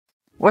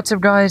What's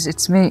up guys,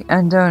 it's me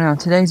Endo. Now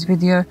today's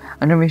video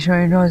I'm going to be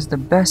showing you guys the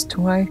best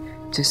way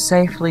to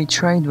safely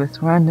trade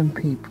with random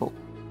people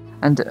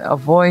and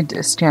avoid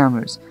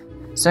scammers.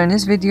 So in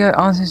this video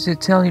I wanted to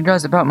tell you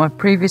guys about my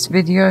previous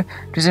video,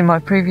 because in my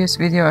previous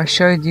video I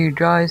showed you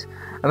guys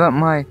about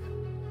my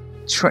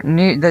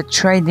the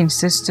trading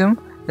system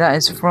that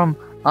is from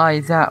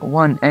That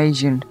One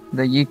Asian,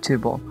 the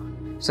YouTuber.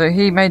 So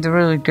he made a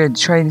really good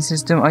trading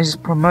system. I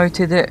just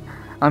promoted it.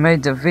 I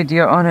made a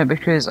video on it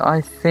because I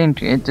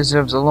think it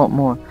deserves a lot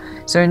more.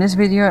 So in this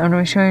video I'm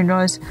going to be showing you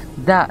guys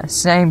that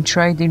same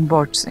trading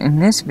box in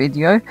this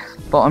video,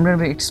 but I'm going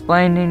to be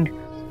explaining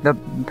the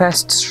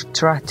best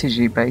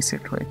strategy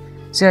basically.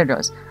 So yeah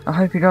guys, I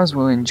hope you guys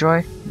will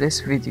enjoy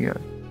this video.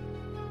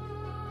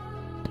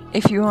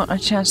 If you want a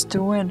chance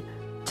to win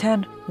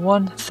 10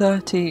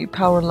 130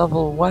 power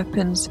level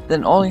weapons,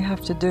 then all you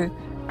have to do,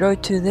 go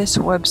to this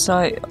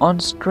website on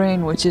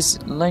screen which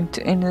is linked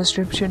in the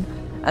description,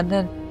 and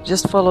then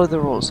just follow the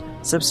rules.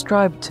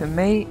 Subscribe to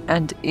me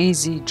and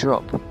Easy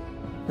Drop.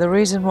 The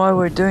reason why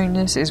we're doing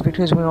this is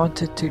because we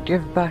wanted to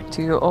give back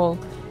to you all.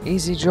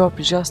 Easy Drop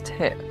just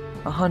hit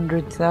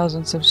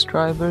 100,000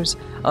 subscribers.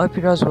 I hope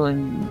you guys will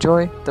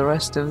enjoy the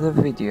rest of the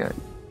video.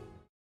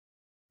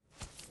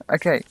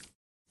 Okay,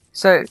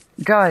 so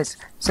guys,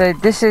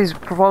 this is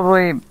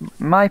probably,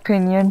 my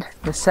opinion,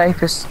 the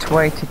safest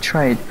way to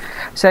trade.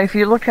 So if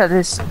you look at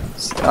this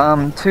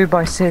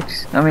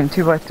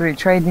 2x3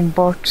 trading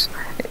box,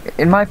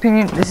 in my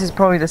opinion this is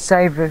probably the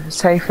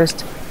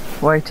safest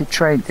way to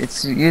trade.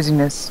 It's using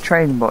this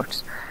trading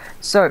box.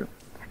 So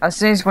as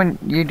soon as when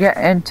you get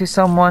into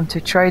someone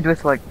to trade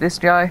with, like this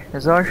guy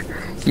Azar,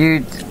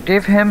 you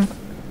give him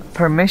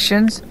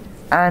permissions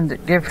and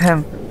give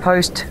him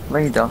host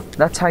leader.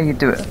 That's how you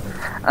do it.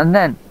 And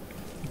then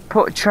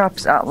put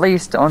traps at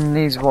least on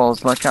these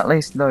walls, like at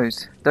least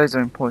those are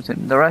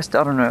important. The rest,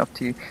 I don't know, up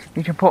to you.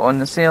 You can put on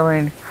the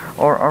ceiling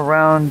or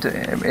around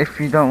if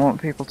you don't want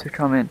people to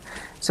come in.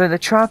 So the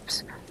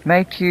traps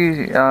make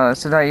you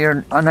so that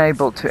you're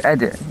unable to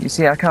edit. You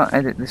see, I can't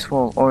edit this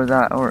wall or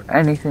that or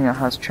anything that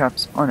has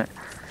traps on it.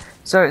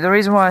 So the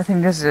reason why I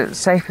think this is the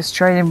safest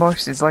trading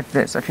box is like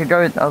this. I can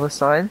go to the other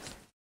side.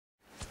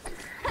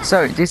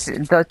 So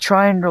the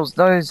triangles,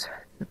 those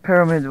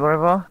pyramid,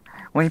 whatever,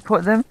 when you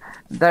put them,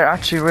 they're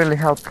actually really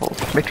helpful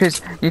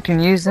because you can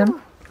use them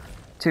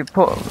to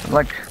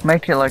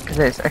make it like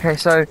this. Okay,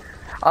 so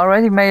I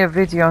already made a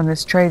video on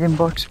this trading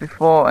box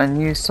before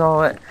and you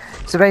saw it.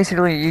 So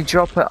basically you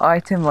drop an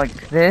item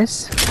like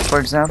this, for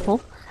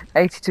example,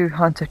 82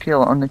 hunter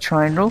kill on the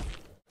triangle,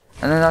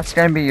 and then that's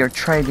going to be your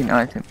trading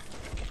item.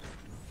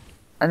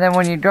 And then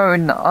when you go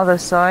in the other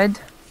side,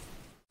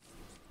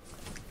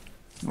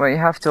 well, you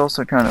have to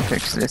also kind of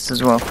fix this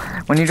as well.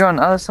 When you go on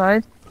the other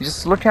side, you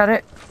just look at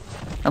it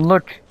and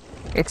look,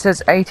 it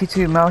says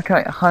 82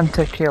 Malachite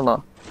Hunter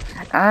Killer.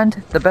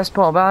 And the best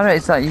part about it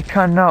is that you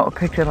cannot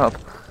pick it up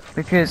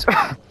because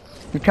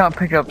you can't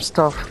pick up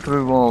stuff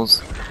through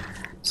walls.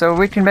 So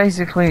we can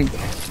basically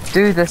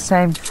do the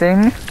same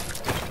thing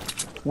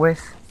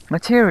with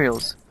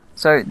materials.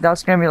 So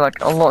that's going to be like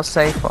a lot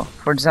safer.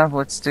 For example,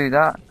 let's do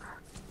that.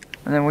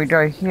 And then we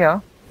go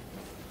here.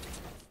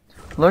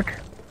 Look.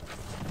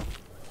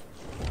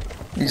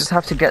 You just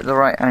have to get the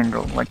right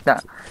angle, like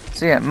that.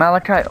 So yeah,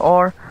 Malachite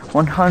ore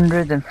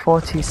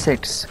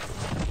 146.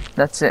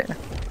 That's it.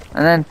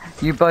 And then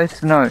you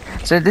both know.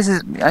 So this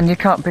is, and you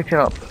can't pick it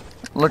up.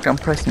 Look, I'm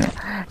pressing it.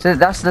 So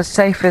that's the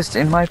safest,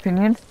 in my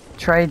opinion,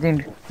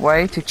 trading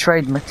way to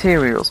trade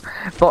materials.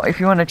 But if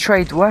you want to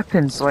trade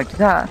weapons like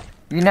that,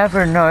 you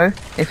never know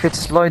if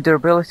it's low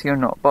durability or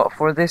not. But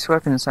for this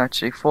weapon, it's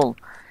actually full.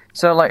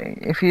 So like,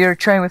 if you're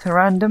trading with a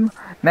random,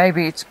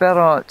 maybe it's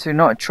better to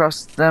not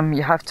trust them.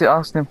 You have to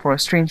ask them for a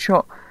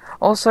screenshot.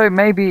 Also,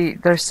 maybe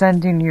they're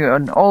sending you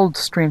an old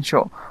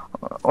screenshot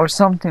or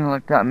something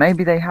like that.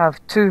 Maybe they have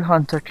 2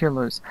 hunter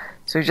killers.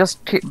 So just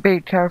be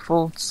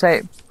careful,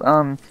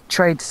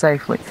 trade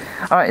safely.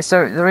 Alright,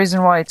 so the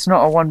reason why it's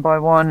not a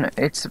 1x1,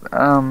 it's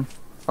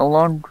a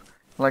long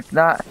like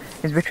that,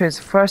 is because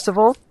first of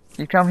all,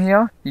 you come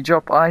here, you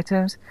drop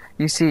items,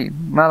 you see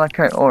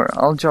Malachite ore.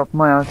 I'll drop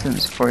my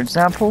items, for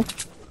example.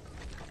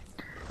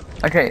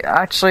 Okay,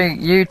 actually,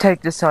 you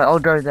take this side, I'll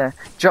go there.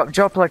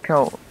 Drop like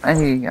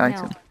any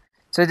item.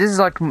 So this is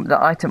like the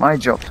item I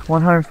dropped,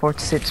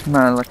 146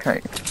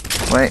 Malachite.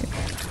 Wait,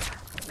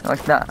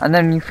 like that, and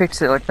then you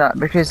fix it like that,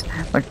 because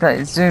like that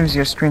it zooms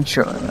your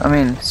screenshot. I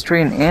mean,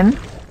 screen in.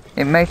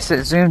 It makes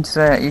it zoomed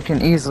so that you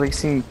can easily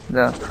see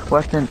the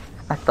weapon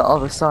at the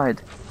other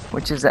side,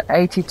 which is the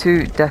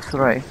 82 death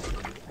ray.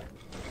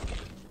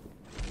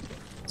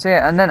 So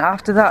yeah, and then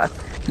after that,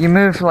 you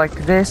move like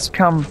this.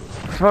 Come,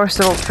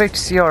 first of all,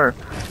 fix your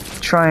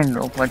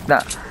triangle like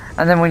that,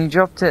 and then when you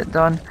dropped it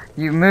done,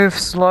 you move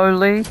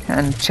slowly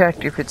and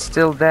check if it's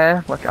still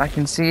there, like I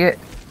can see it.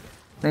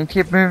 Then you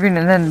keep moving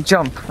and then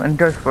jump and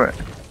go for it.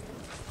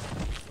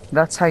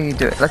 That's how you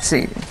do it. Let's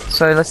see.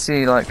 So let's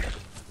see, like,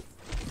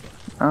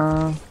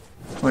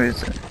 what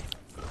is it?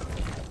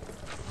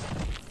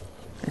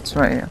 It's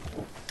right here.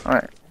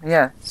 Alright,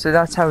 yeah, so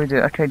that's how we do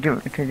it. Okay,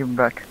 give it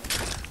back.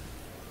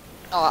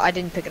 Oh, I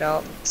didn't pick it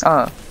up.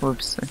 Oh,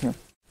 whoops, okay.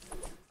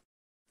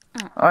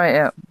 Oh. Alright,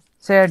 yeah.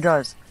 So yeah,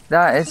 guys,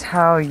 that is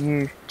how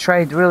you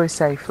trade really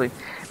safely.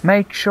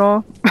 Make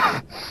sure,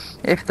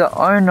 if the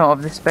owner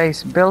of the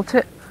space built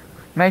it,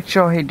 make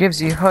sure he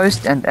gives you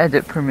host and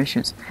edit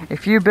permissions.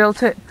 If you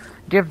built it,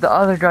 give the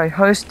other guy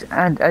host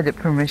and edit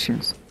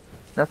permissions.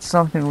 That's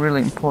something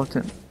really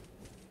important.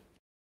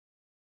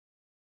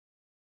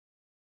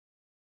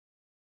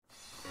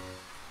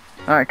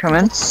 Alright, come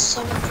in. That's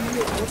so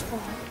beautiful.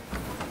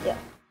 Yeah.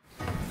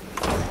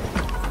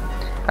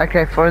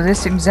 Okay, for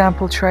this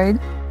example trade,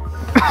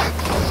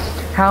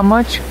 how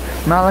much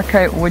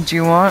malachite would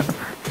you want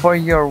for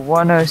your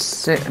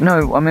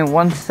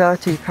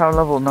 130 power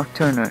level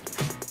Nocturno?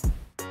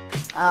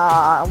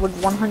 With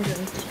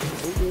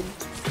 110.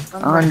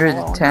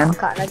 110?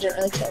 I didn't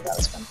really care about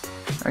this one.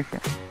 Okay,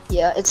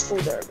 Yeah, it's full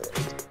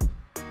durability.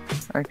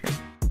 okay.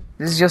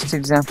 This is just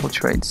example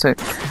trade. So,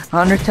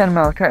 110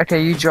 malachite.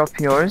 Okay, you drop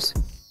yours.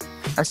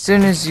 As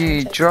soon as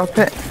you drop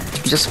it,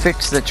 just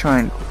fix the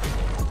triangle.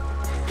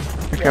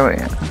 Okay, Yeah.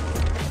 wait.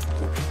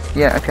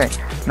 Yeah, okay.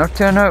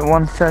 Nocturno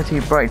 130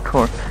 bright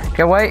core.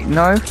 Okay, wait,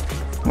 no.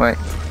 Wait.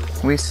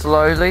 We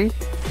slowly.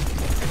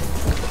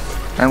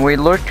 And we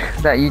look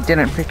that you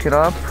didn't pick it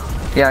up.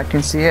 Yeah, I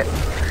can see it.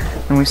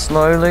 And we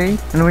slowly.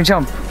 And we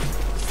jump.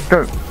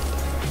 Go.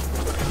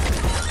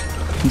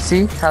 You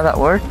see how that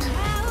worked?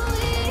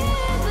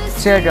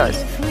 So yeah, guys.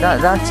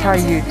 That's how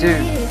you do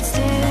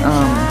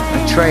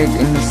a trade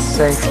in the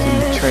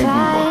safety trading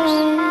world.